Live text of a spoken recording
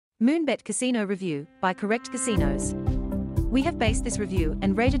MoonBet Casino Review by Correct Casinos. We have based this review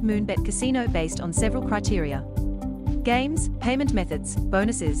and rated MoonBet Casino based on several criteria: games, payment methods,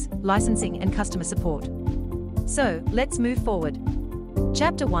 bonuses, licensing and customer support. So, let's move forward.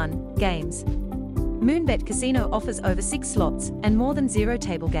 Chapter 1, Games. MoonBet Casino offers over 6 slots and more than 0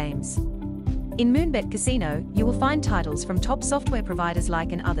 table games. In MoonBet Casino, you will find titles from top software providers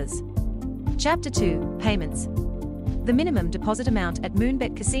like and others. Chapter 2, Payments. The minimum deposit amount at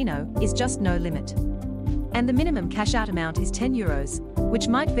MoonBet Casino is just no limit. And the minimum cash-out amount is €10, which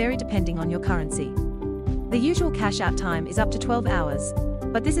might vary depending on your currency. The usual cash-out time is up to 12 hours,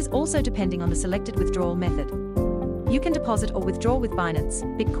 but this is also depending on the selected withdrawal method. You can deposit or withdraw with Binance,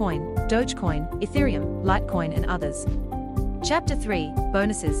 Bitcoin, Dogecoin, Ethereum, Litecoin and others. Chapter 3,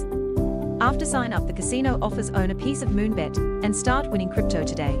 Bonuses. After sign up, the casino offers own a piece of MoonBet and start winning crypto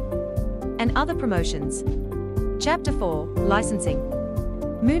today. And other promotions. Chapter 4, Licensing.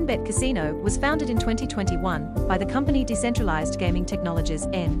 MoonBet Casino was founded in 2021 by the company Decentralized Gaming Technologies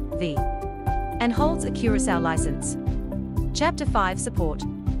 (NV) and holds a Curaçao license. Chapter 5, Support.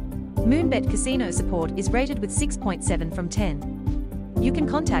 MoonBet Casino support is rated with 6.7 from 10. You can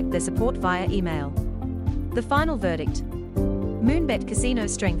contact their support via email. The final verdict. MoonBet Casino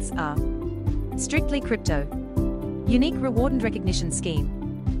strengths are: strictly crypto, unique reward and recognition scheme,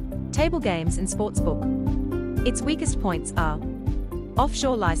 table games and sportsbook. Its weakest points are: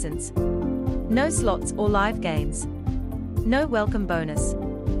 offshore license, no slots or live games, no welcome bonus.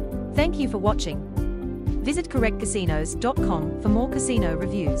 Thank you for watching. Visit correctcasinos.com for more casino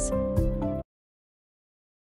reviews.